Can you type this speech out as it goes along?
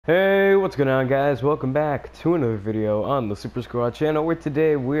Hey, what's going on, guys? Welcome back to another video on the Super Squad channel, where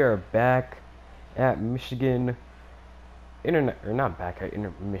today we are back at Michigan Internet, or not back at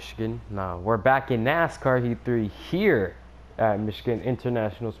Michigan. No, we're back in NASCAR Heat 3 here at Michigan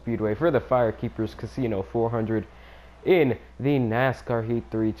International Speedway for the Firekeepers Casino 400 in the NASCAR Heat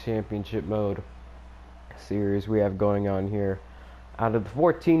 3 Championship Mode series we have going on here. Out of the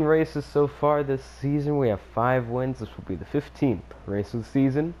 14 races so far this season, we have 5 wins. This will be the 15th race of the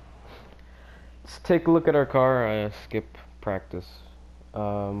season. Let's take a look at our car. Skip practice.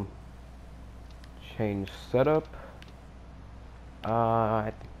 Change setup.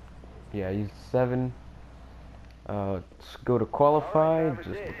 Yeah, use 7. Let's go to qualify. Just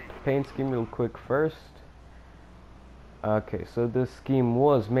look at the paint scheme real quick first. Okay, so this scheme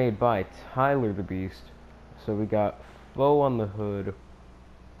was made by Tyler the Beast. So we got Faux on the hood,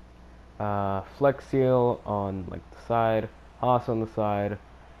 Flex Seal on like the side, Haas on the side,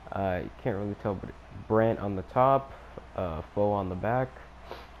 you can't really tell, but Brant on the top, Faux on the back.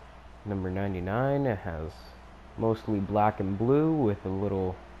 Number 99, it has mostly black and blue with a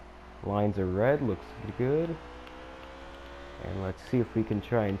little lines of red, looks good. And let's see if we can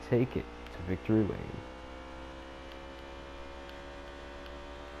try and take it to victory lane.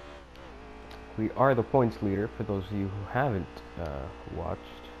 We are the points leader, for those of you who haven't watched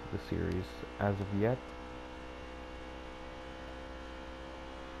the series as of yet.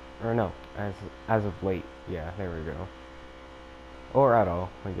 Or no, as of late. Yeah, there we go. Or at all,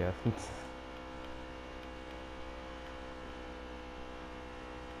 I guess.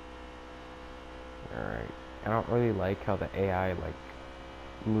 Alright. I don't really like how the AI like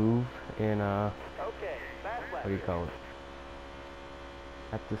move in what do you call it?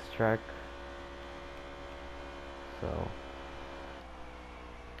 At this track. So,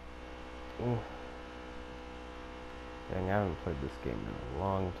 dang, I haven't played this game in a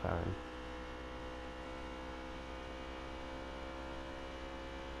long time.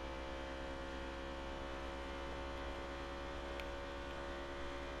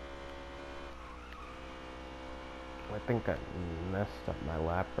 I think I messed up my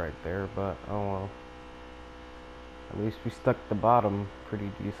lap right there, but oh well. At least we stuck the bottom pretty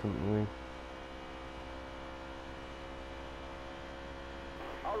decently.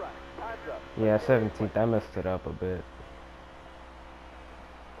 Yeah, 17th. I messed it up a bit.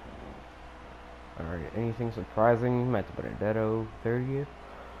 Alright, anything surprising? Matt Benedetto, 30th.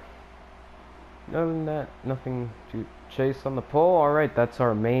 Other than that, nothing to chase on the pole. Alright, that's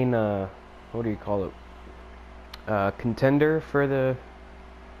our main, what do you call it? Contender for the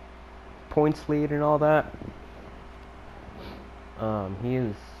points lead and all that. He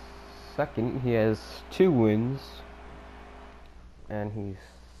is second. He has 2 wins. And he's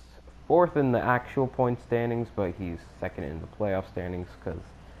 4th in the actual point standings, but he's 2nd in the playoff standings because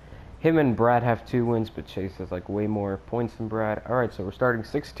him and Brad have 2 wins, but Chase has like way more points than Brad. Alright, so we're starting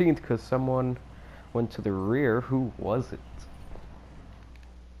 16th because someone went to the rear. Who was it?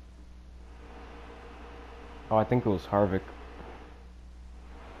 Oh, I think it was Harvick.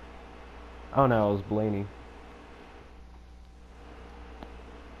 Oh no, it was Blaney.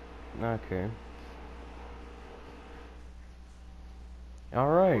 Okay.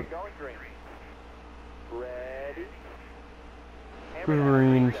 Alright.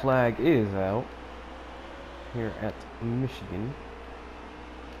 Green flag is out here at Michigan.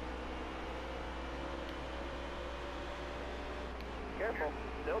 Careful,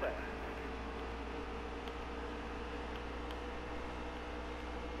 still there.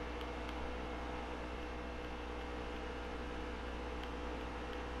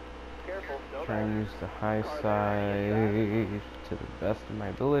 Try and use the high side to the best of my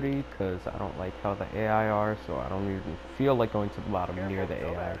ability because I don't like how the AI are, so I don't even feel like going to the bottom near the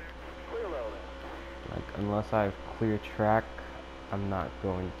AI. Like, unless I have clear track, I'm not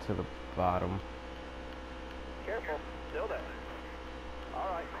going to the bottom. Careful, still there.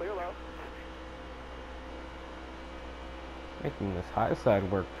 Alright, clear low. Making this high side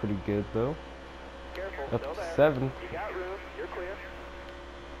work pretty good though. Careful, Up still to there. 7th. You got room, you're clear.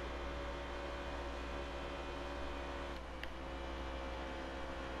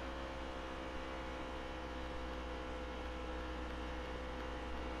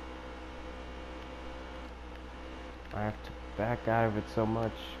 I have to back out of it so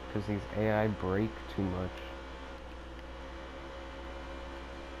much because these AI break too much.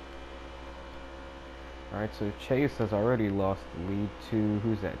 Alright, so Chase has already lost the lead to,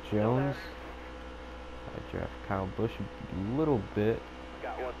 who's that, Jones? I draft Kyle Busch a little bit.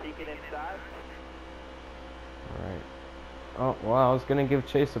 Got one peeking inside. Alright. Oh, well, I was going to give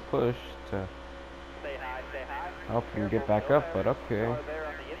Chase a push to Stay high, stay high. help him get back up, but okay. There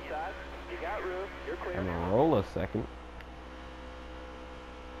on the got room. You're clear. Amarola second.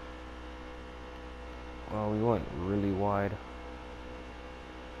 Well, we went really wide.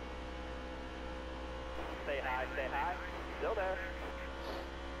 Stay high, stay high. Still there.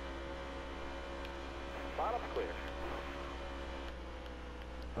 Bottom's clear.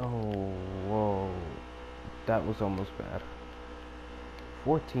 Oh, whoa. That was almost bad.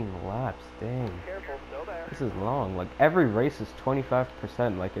 14 laps, dang. Careful, still there. This is long. Like, every race is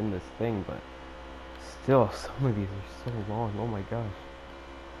 25% like in this thing, but still, some of these are so long. Oh my gosh.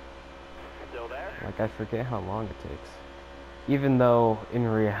 Still there. Like, I forget how long it takes. Even though, in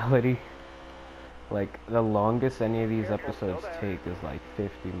reality, like, the longest any of these episodes take is like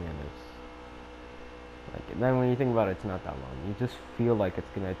 50 minutes. Like, and then when you think about it, it's not that long. You just feel like it's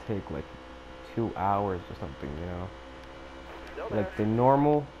gonna take like 2 hours or something, you know? Like, the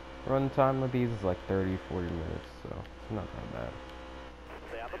normal run time of these is like 30, 40 minutes, so it's not that bad.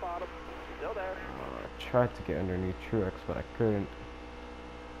 Stay on the bottom. Still there. I tried to get underneath Truex, but I couldn't.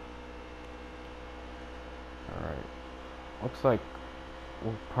 Alright. Looks like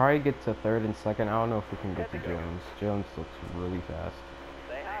we'll probably get to third and second. I don't know if we can get to Jones. Jones looks really fast.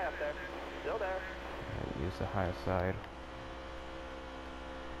 Stay high up there. Still there. And use the high side.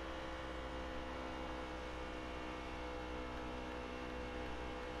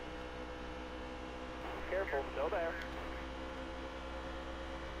 Careful, still there.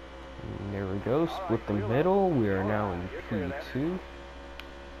 And there we go. Split the middle. We are now in P2.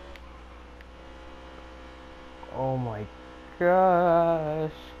 Oh my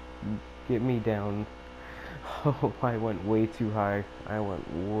gosh. Get me down. Oh, I went way too high. I went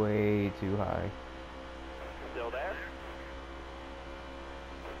way too high. Still there.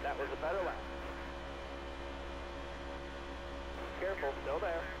 That was a better lap. Careful, still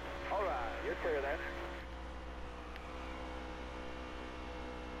there. All right, you're clear there.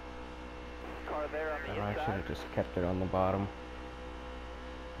 Car there on the I inside. should have just kept it on the bottom.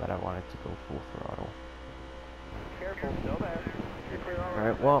 But I wanted to go full throttle. Careful, still there. You're clear all right.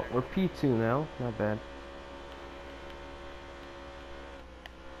 Alright, well, we're P2 now. Not bad.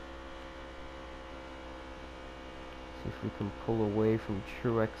 See if we can pull away from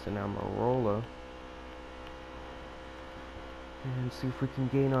Truex and Amarola. And see if we can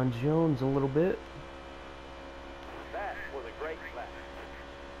gain on Jones a little bit. That was a great lap.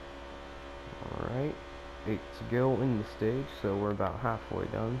 Alright, 8 to go in the stage, so we're about halfway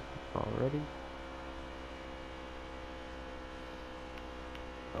done already.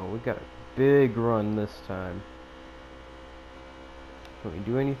 Oh, we got a big run this time. Can we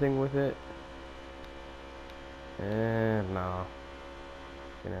do anything with it? Nah.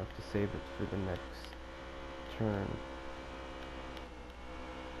 Gonna have to save it for the next turn.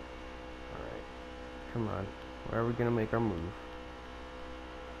 Alright, come on. Where are we gonna make our move?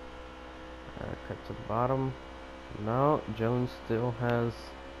 Cut to the bottom. No, Jones still has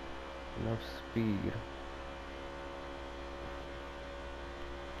enough speed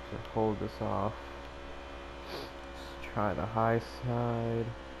to hold this off. Let's try the high side.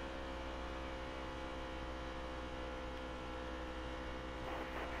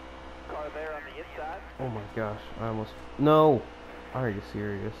 Car there on the inside. Oh my gosh, I almost... No! Are you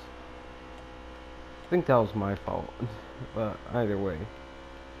serious? I think that was my fault. But either way.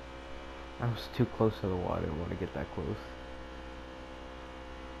 I was too close to the wall. I didn't want to get that close.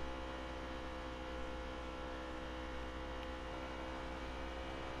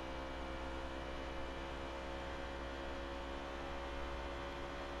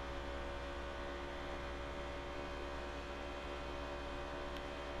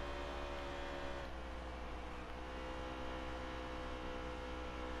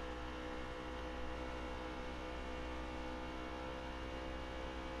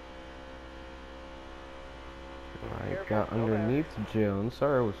 I got underneath Jones.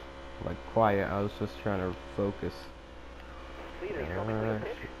 Sorry I was like quiet. I was just trying to focus. Alright,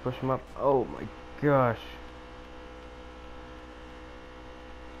 push him up. Oh my gosh.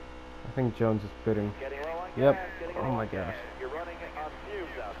 I think Jones is pitting. Yep. Oh my gosh. You're running on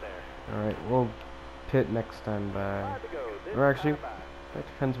fumes out there. Alright, we'll pit next time by... Or actually, that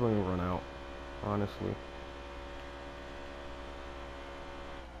depends when we run out, honestly.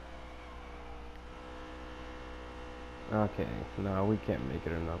 Okay, no, we can't make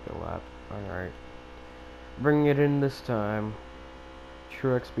it another lap. Alright. Bring it in this time.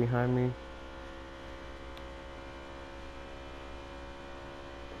 Truex behind me.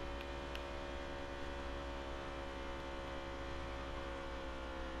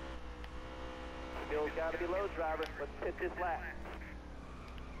 Skills gotta be low, driver. Let's hit this lap.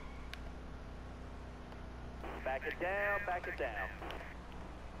 Back it down, back it down.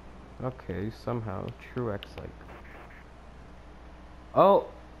 Okay, somehow Truex like. Oh,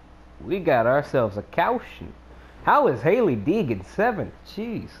 we got ourselves a caution. How is Haley Deegan 7th?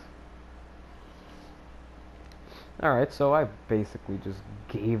 Jeez. Alright, so I basically just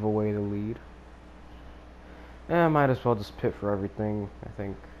gave away the lead. I might as well just pit for everything. I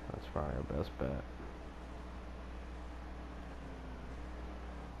think that's probably our best bet.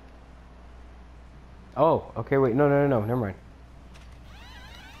 Oh, okay, wait, no, never mind.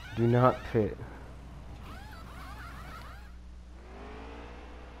 Do not pit.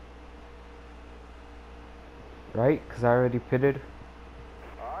 Right? Because I already pitted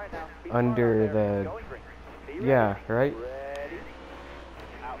Alright, now. under the... Going green. Be ready. Yeah, right? Ready.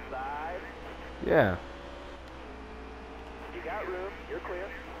 Outside. Yeah. You got room. You're clear.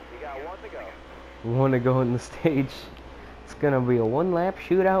 You got one to go. We want to go in the stage. It's going to be a one-lap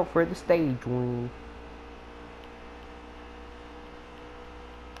shootout for the stage win.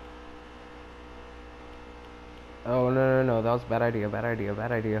 Oh, no. That was a bad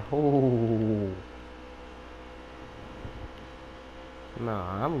idea. Oh.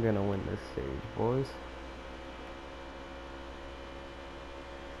 Nah, I'm gonna win this stage, boys.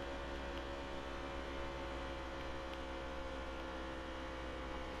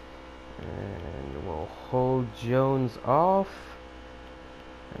 And we'll hold Jones off.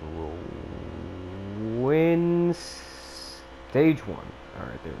 And we'll win stage 1.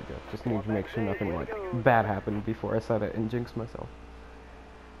 Alright, there we go. Just need to make sure nothing like bad happened before I said it and jinx myself.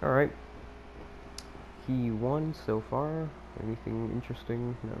 Alright. He won so far. Anything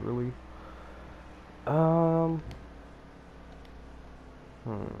interesting? Not really.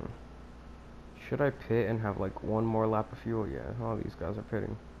 Should I pit and have like one more lap of fuel? Yeah, all these guys are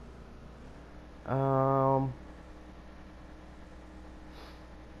pitting.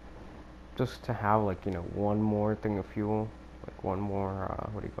 Just to have like, you know, one more thing of fuel. Like one more,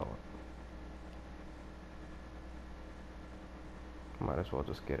 what do you call it? Might as well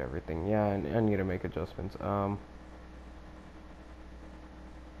just get everything. Yeah, I need to make adjustments.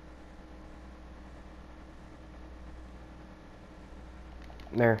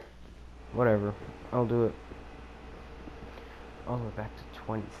 There. Whatever. I'll do it. Oh, we're back to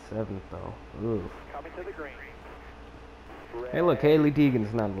 27th though. Ooh. Coming to the green. Hey look, Haley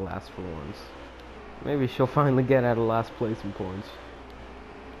Deegan's not in the last 4 ones. Maybe she'll finally get out of last place in points.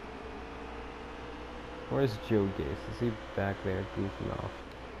 Where's Joey Gase? Is he back there goofing off?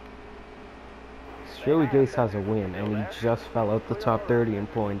 Joey Gase has a win, and he just fell out the top 30 in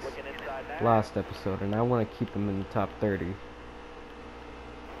points last episode, and I want to keep him in the top 30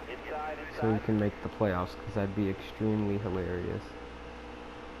 so he can make the playoffs, because that'd be extremely hilarious.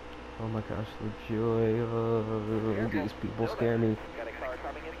 Oh my gosh, the joy of these people scare me.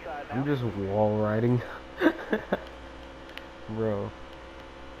 I'm just wall riding. Bro.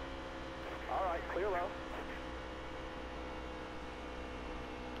 Alright, clear low.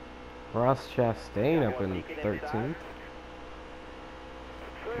 Ross Chastain up in 13th.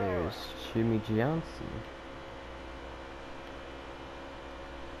 There's Jimmy Johnson.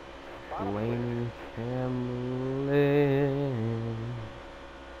 Blaney Hamlin.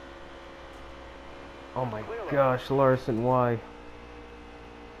 Oh my gosh, Larson, why?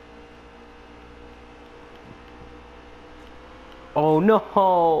 Oh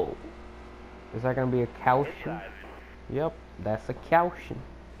no! Is that gonna be a caution? Yep, that's a caution.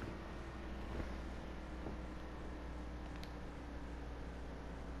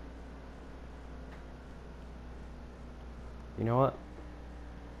 You know what?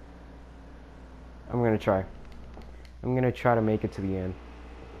 I'm gonna try. I'm gonna try to make it to the end.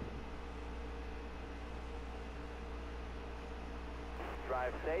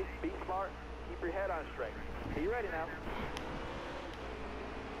 Drive safe, be smart, keep your head on straight. Be ready now.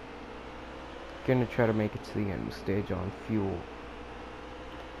 Gonna try to make it to the end stage on fuel.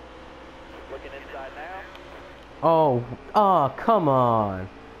 Looking inside now. Oh, come on.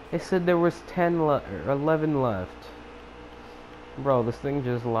 It said there was 11 left. Bro, this thing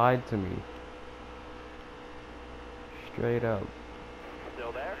just lied to me. Straight up.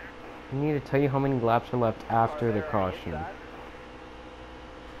 Still there? I need to tell you how many laps are left after the caution.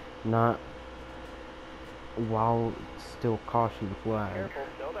 Not while it's still caution flag. Careful,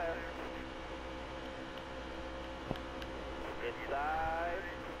 still there. Inside.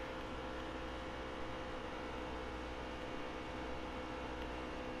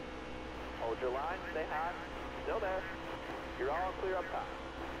 Hold your line, stay high. Still there. You're all clear up top.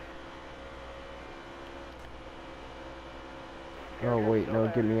 Oh wait, no,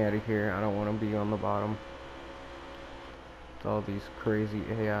 get me out of here. I don't want to be on the bottom. With all these crazy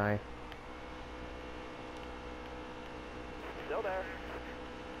AI. Still there.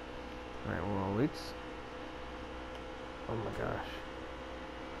 Alright, well, let's... Oh my gosh.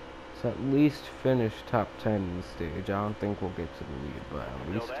 Let's at least finish top 10 in the stage. I don't think we'll get to the lead, but at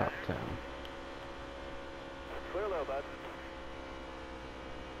least top 10. Clear low, bud.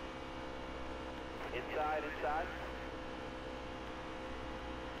 Inside, inside.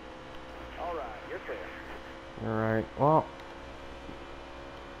 All right, you're clear. Alright, well...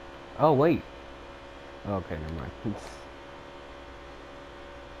 Oh, wait. Okay, never mind.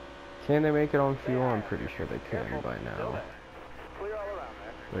 Can they make it on fuel? I'm pretty sure they can by now. Clear all around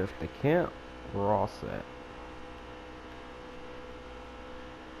there. But if they can't, we're all set.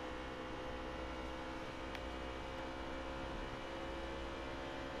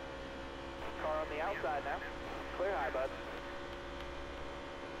 Car on the outside now. Clear high, bud.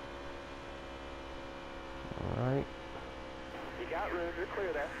 Alright. You got room, you're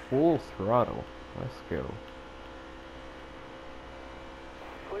clear there. Full throttle. Let's go.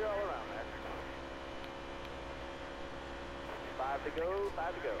 Clear all around there. 5 to go,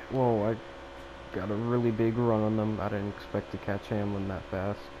 5 to go. Whoa, I got a really big run on them. I didn't expect to catch Hamlin that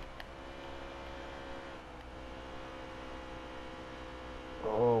fast.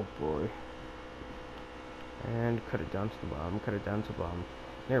 Oh boy. And cut it down to the bottom, cut it down to the bottom.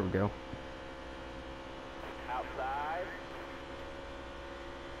 There we go. Outside.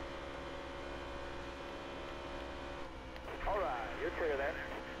 All right, you're clear there.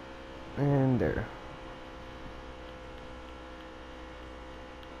 And there.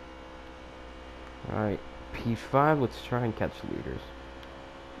 Alright, P5, let's try and catch leaders.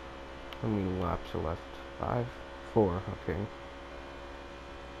 How many laps are left? 5? 4, okay.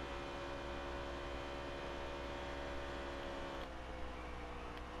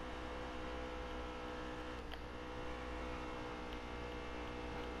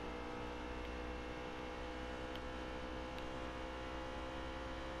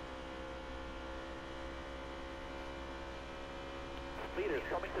 Leaders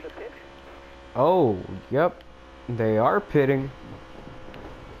coming to the pit. Oh, yep. They are pitting.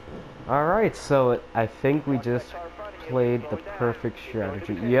 Alright, so I think we just played the perfect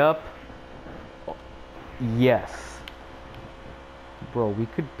strategy. Yep. Yes. Bro, we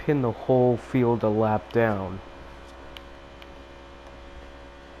could pin the whole field a lap down.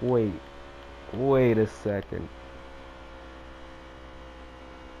 Wait. Wait a second.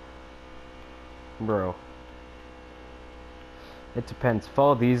 Bro. It depends. If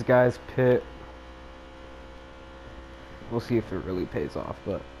all these guys pit, we'll see if it really pays off.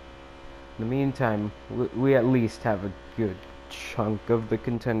 But in the meantime, we at least have a good chunk of the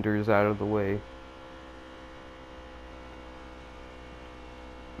contenders out of the way.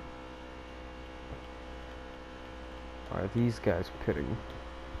 Are these guys pitting?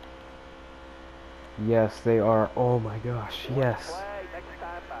 Yes, they are. Oh my gosh, yes.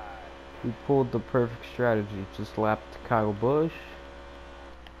 We pulled the perfect strategy. Just lapped Kyle Busch.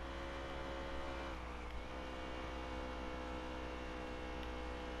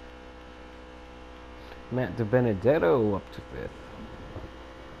 Matt DiBenedetto up to 5th.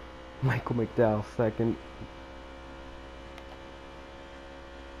 Michael McDowell 2nd.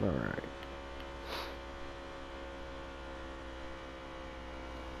 Alright.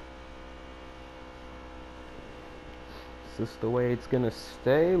 Is this the way it's gonna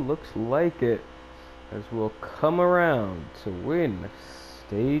stay? Looks like it. As we'll come around to win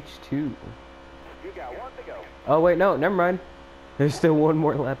stage 2. You got 1 to go. Oh wait, no, never mind. There's still one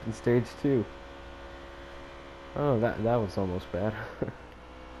more lap in stage 2. Oh, that was almost bad.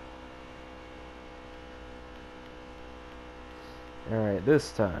 Alright,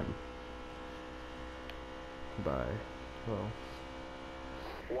 this time. Bye. Well.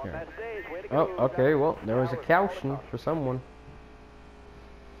 Won that stage. Way to Oh, go. okay, well, there was a caution for someone.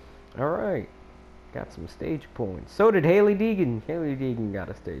 Alright. Got some stage points. So did Haley Deegan. Haley Deegan got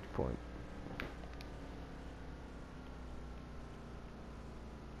a stage point.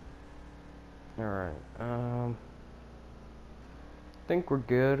 Alright, I think we're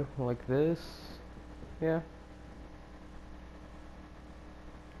good like this. Yeah.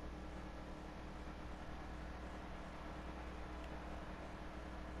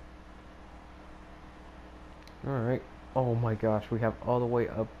 Alright. Oh my gosh, we have all the way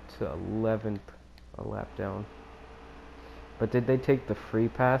up to 11th, a lap down. But did they take the free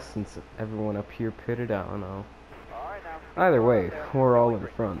pass since everyone up here pitted? I don't know. All right, now. Either way, we're all in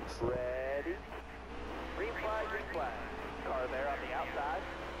front. So. Ready? Green flag, green flag. Car there on the outside.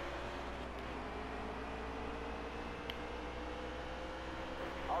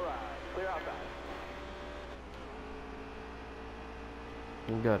 All right, clear outside.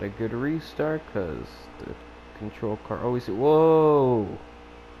 We got a good restart because the control car always. Whoa!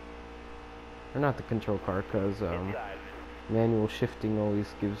 or not the control car, because Inside. manual shifting always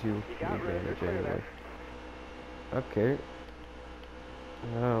gives you You the got room. You're advantage clear anyway. there. Okay.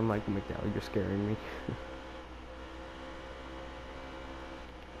 Michael McDowell, you're scaring me.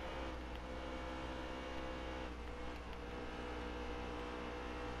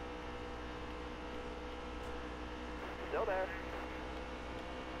 Still there.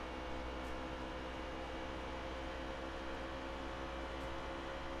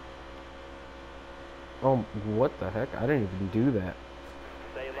 Oh, what the heck? I didn't even do that.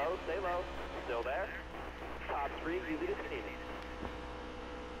 Stay low, stay low. Still there. Top 3, use it if you need it.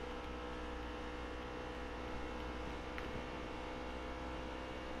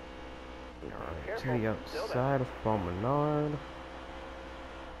 Alright, to Careful, the still there. outside of Paul Menard. And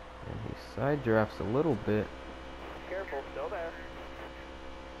he side drafts a little bit. Careful, still there.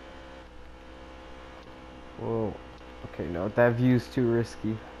 Whoa. Okay, no, that view's too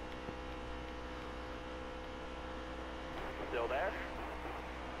risky. Still there.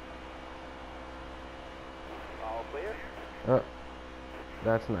 All clear.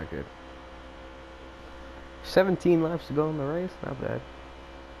 That's not good. 17 laps to go in the race, not bad.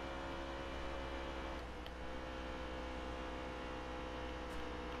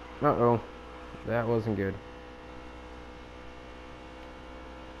 Uh-oh. That wasn't good.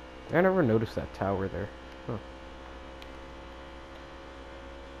 I never noticed that tower there. Huh.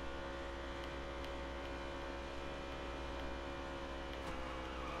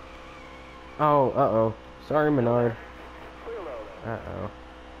 Oh, uh-oh. Sorry, Menard. Clear low there. Uh-oh.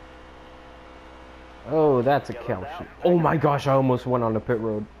 Oh, that's a cow shit. Oh my gosh, I almost went on the pit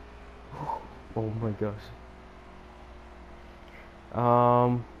road. Oh my gosh.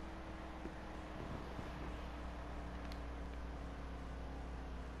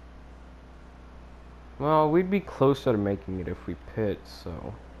 Well, we'd be closer to making it if we pit,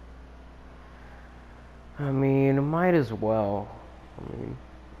 so. I mean, might as well. I mean,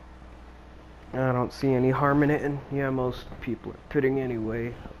 I don't see any harm in it, and yeah, most people are pitting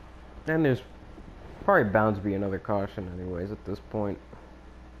anyway. And there's probably bound to be another caution anyways at this point.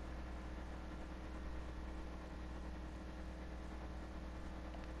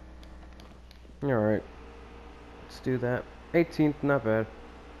 Alright. Let's do that. 18th, not bad.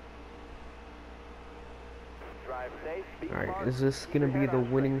 Drive safe, be Alright, smart, is this keep gonna your be head the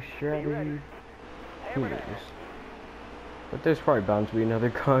on winning straight. Be ready. strategy? Who Hammer knows? down. But there's probably bound to be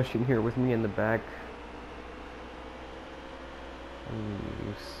another caution here with me in the back.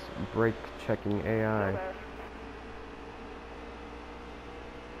 Brake checking AI. Still there.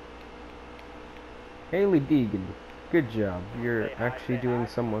 Haley Deegan, good job. You're Stay high, actually stay doing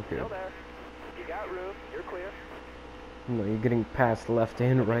high. somewhat good. Still there. You got room. You're clear. No, you're getting past left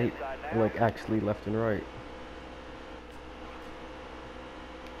and right, Inside now. like actually left and right.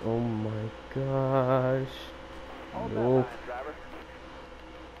 Oh my gosh. Hold that No. line, driver.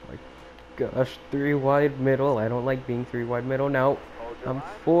 Gosh, 3 wide middle. I don't like being 3 wide middle. Now Hold your I'm line.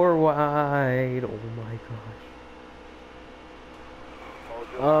 4 wide. Oh my gosh. Hold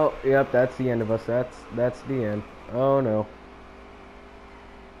your Oh, line. yep, that's the end of us. That's the end. Oh no.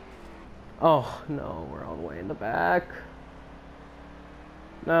 Oh no, we're all the way in the back.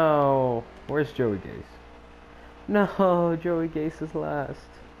 No. Where's Joey Gase? No, Joey Gase is last.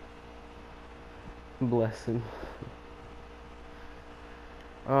 Bless him.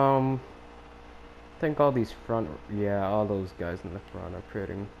 I think all these front, yeah, all those guys in the front are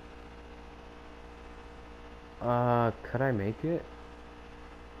pitting. Could I make it?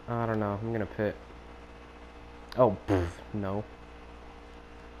 I don't know. I'm gonna pit. Oh, pff, no.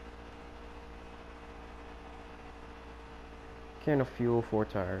 Can of fuel, 4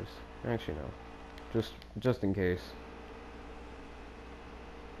 tires. Actually, no. Just in case.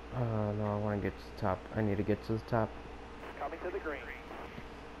 No, I want to get to the top. I need to get to the top. Coming to the green.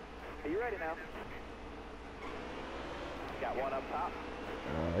 Are you ready now? Got one up top.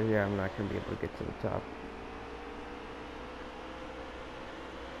 Yeah, I'm not gonna be able to get to the top.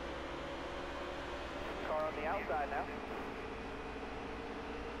 Car on the outside now.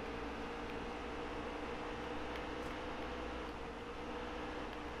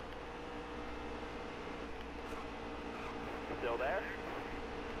 Still there?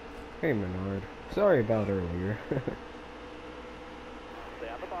 Hey, Menard. Sorry about earlier. Stay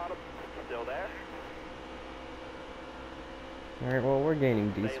on the bottom. Still there? Alright, well, we're gaining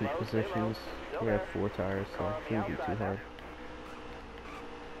decent Stay low, positions. Still We there. have 4 tires, so Car on it the shouldn't be too outside now. hard.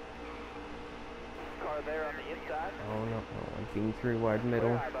 Car there on the inside. Oh no, I'm being 3 wide middle.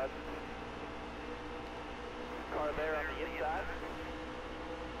 Clear high, bud. Car there on the inside.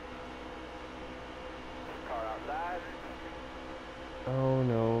 Car outside. Oh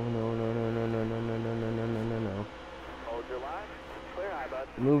no, no, no, no, no, no,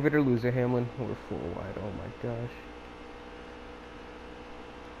 Move it or lose it, Hamlin. We're full wide. Oh my gosh.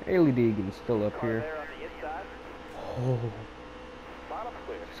 Haley Deegan's still up here. Oh.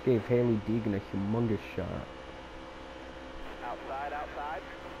 Just gave Haley Deegan a humongous shot. Outside, outside.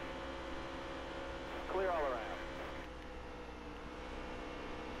 Clear all around.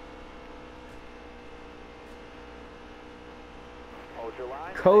 Hold your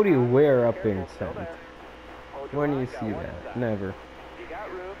line. Cody Ware up in Careful, still 10th. there. Hold your When do line, you got see one that? inside. Never. You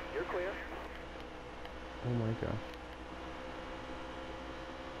got room. You're clear. Oh my gosh.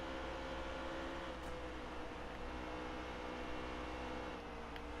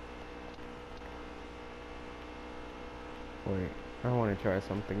 Wait, I want to try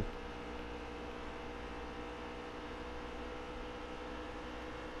something.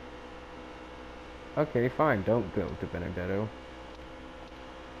 Okay, fine, don't go to Benedetto.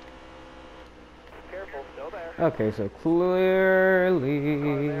 Careful, still there. Okay, so clearly...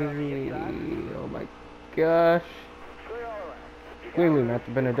 Oh my gosh. Clear all around. You got Clearly room. not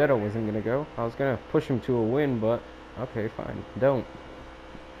the Benedetto wasn't gonna go. I was gonna push him to a win, but... Okay, fine. Don't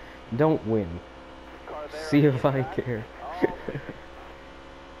win. Car there See on the if I inside. care. All clear.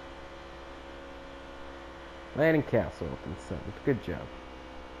 Landon Castle up in 7th. Good job.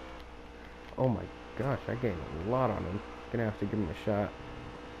 Oh my gosh, I gained a lot on him. Gonna have to give him a shot.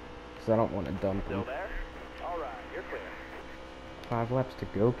 Because I don't want to dump Still him. there? All right, you're clear. 5 laps to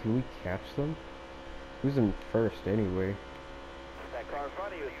go. Can we catch them? Who's in first anyway? That car in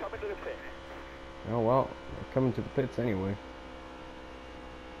front of you is coming to the pit. Oh well, they're coming to the pits anyway.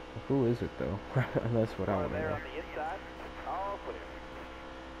 Who is it though? That's what I Car want to there know. on the inside. All clear.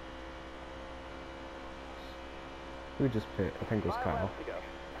 Who just pit? I think it was 5 Kyle. laps to go.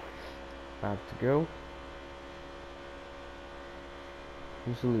 5 to go.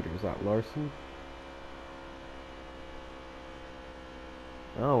 Who's the leader? Is that Larson?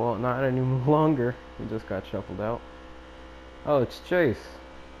 Oh well, not any longer. He just got shuffled out. Oh, it's Chase.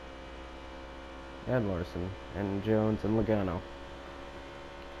 And Larson. And Jones and Logano.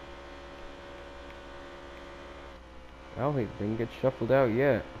 Oh, he didn't get shuffled out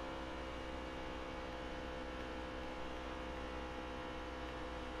yet.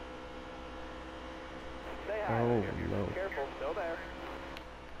 Stay high. Oh no. Careful, still there.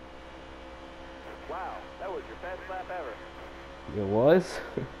 Wow, that was your best lap ever. It was?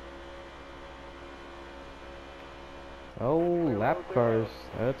 Oh, lap cars.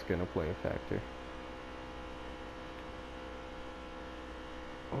 That's gonna play a factor.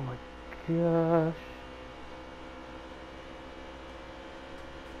 Oh my gosh.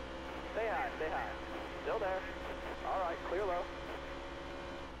 Stay high, stay high. Still there. All right, clear low.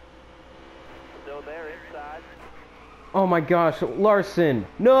 Still there inside. Oh my gosh, Larson!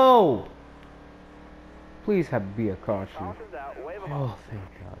 No! Please be a caution. Caution's out. Wave them Oh, off. thank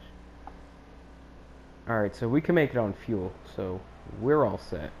gosh. Alright, so we can make it on fuel, so we're all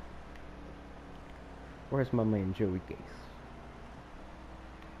set. Where's my man Joey Gase?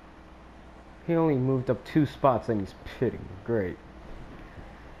 He only moved up 2 spots and he's pitting. Great.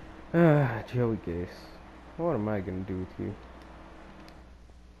 Joey Gase. What am I gonna do with you?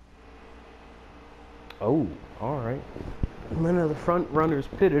 Oh, alright. None of the front runners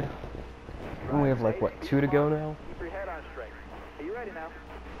pitted. And we have like, what, 2 to go now? Keep your head on straight. Are you ready now?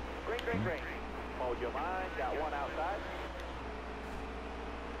 Green. Hold your line. Got one outside.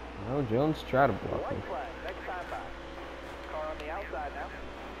 No, Jones tried to block me. White flag. Next time by. Car on the outside now.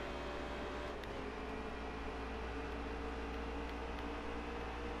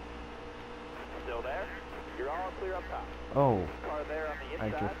 Still there? You're all clear up top. Oh, Car there on the I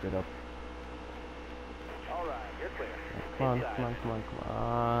inside. drifted up. All right, you're clear. Come on, Inside. come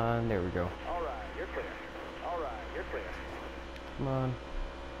on. There we go. All right, you're clear. All right, you're clear. Come on.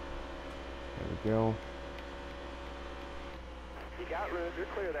 There we go. You got room. You're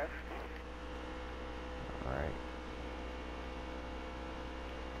clear there. Alright.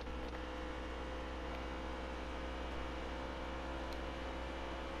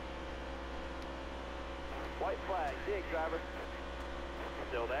 White flag. Dig, driver.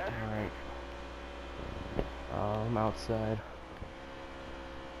 Still there? Alright. I'm outside.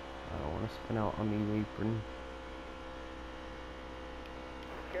 I don't want to spin out on the apron.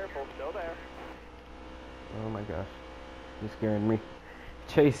 Careful. Still there. Oh my gosh. You're scaring me.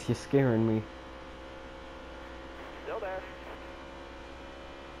 Chase, you're scaring me. Still there.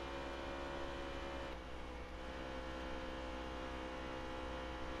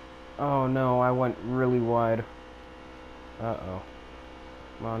 Oh no, I went really wide. Uh-oh.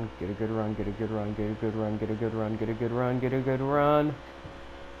 Come on, get a good run, get a good run, get a good run, get a good run, get a good run, get a good run.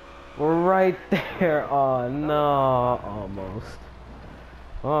 We're right there. Oh no, almost.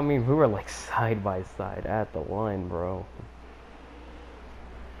 Well, I mean, we were like side by side at the line, bro.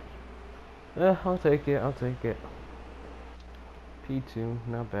 I'll take it. I'll take it. P2,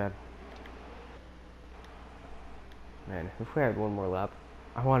 not bad. Man, if we had one more lap,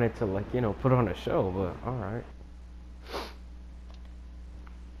 I wanted to, like, you know, put on a show, but alright.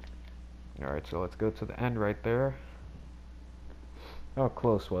 Alright, so let's go to the end right there. How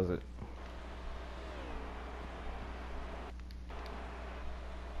close was it?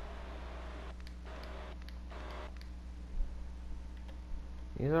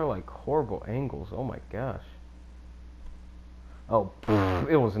 These are like horrible angles. Oh my gosh. Oh,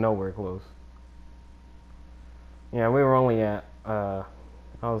 it was nowhere close. Yeah, we were only at, I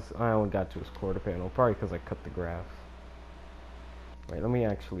only got to his quarter panel, probably because I cut the grass. Wait, let me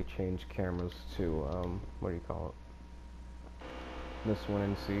actually change cameras to, what do you call it? This one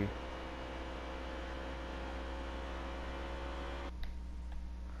and see.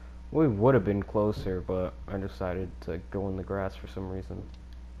 We would have been closer, but I decided to go in the grass for some reason.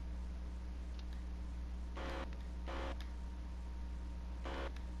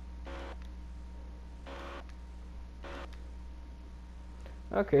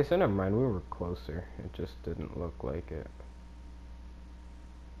 Okay, so never mind, we were closer. It just didn't look like it.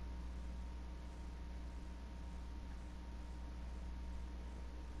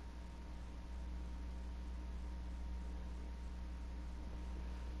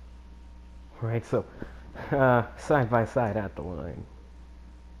 Right, so, side by side at the line.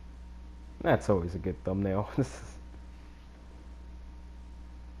 That's always a good thumbnail.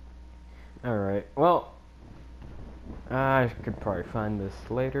 Alright, well, I could probably find this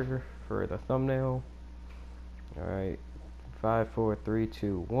later for the thumbnail. Alright, 5, 4, 3,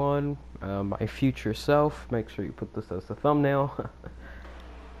 2, 1. My future self, make sure you put this as the thumbnail.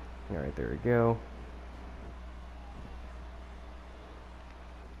 Alright, there we go.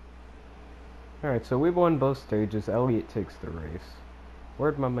 Alright, so we won both stages. Elliott takes the race.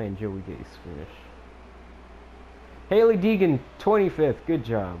 Where'd my man Joey Gase finish? Haley Deegan, 25th. Good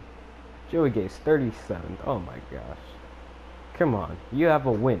job. Joey Gase, 37th. Oh my gosh. Come on. You have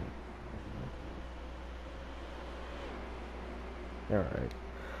a win. Alright.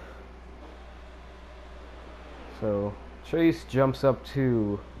 So, Chase jumps up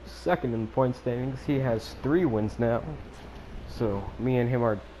to second in the point standings. He has 3 wins now. So, me and him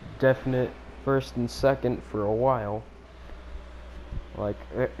are definite first and second for a while. Like,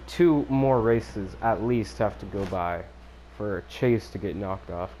 2 more races at least have to go by for Chase to get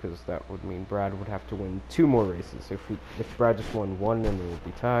knocked off, because that would mean Brad would have to win 2 more races. If Brad just won 1, then it would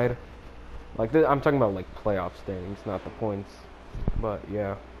be tied. Like, I'm talking about like playoff standings, not the points. But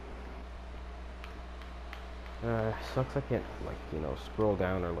yeah, sucks I can't, like, you know, scroll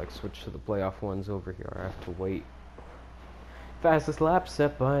down or like switch to the playoff ones over here. I have to wait. Fastest lap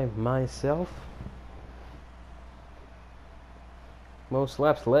set by myself. Most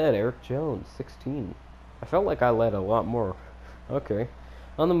laps led, Eric Jones, 16. I felt like I led a lot more. Okay.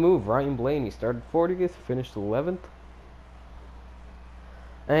 On the move, Ryan Blaney started 40th, finished 11th.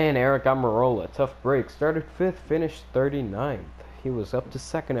 And Eric Amarola, tough break, started 5th, finished 39th. He was up to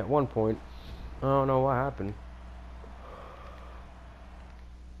 2nd at one point. I don't know what happened.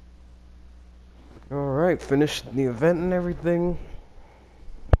 Alright, finished the event and everything.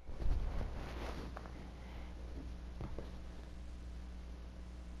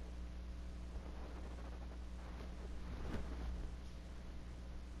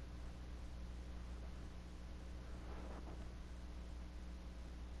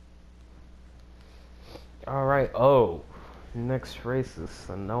 Alright, oh. Next race is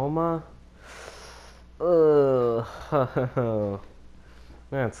Sonoma.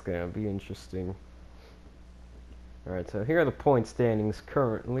 That's gonna be interesting. Alright, so here are the point standings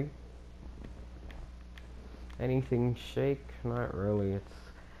currently. Anything shake? Not really. It's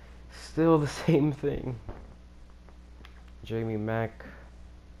still the same thing. Jamie Mack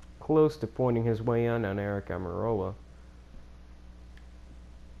close to pointing his way on Eric Amarola.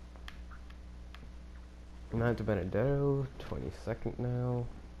 Matt Benedetto, 22nd now.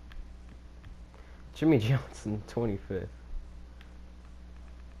 Jimmy Johnson, 25th.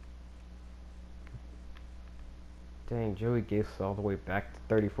 Dang, Joey Gase all the way back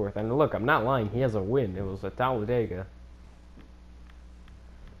to 34th. And look, I'm not lying, he has a win. It was at Talladega.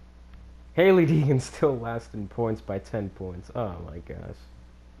 Haley Deegan still last in points by 10 points. Oh my gosh.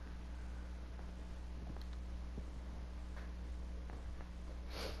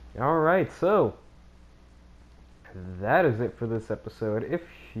 Alright, so that is it for this episode. If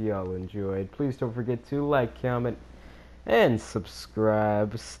y'all enjoyed, please don't forget to like, comment, and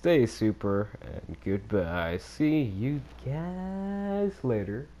subscribe. Stay super, and goodbye. See you guys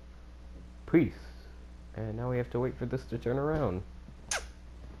later. Peace. And now we have to wait for this to turn around.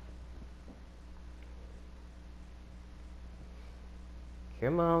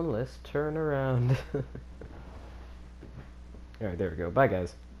 Come on, let's turn around. Alright, there we go. Bye,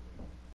 guys.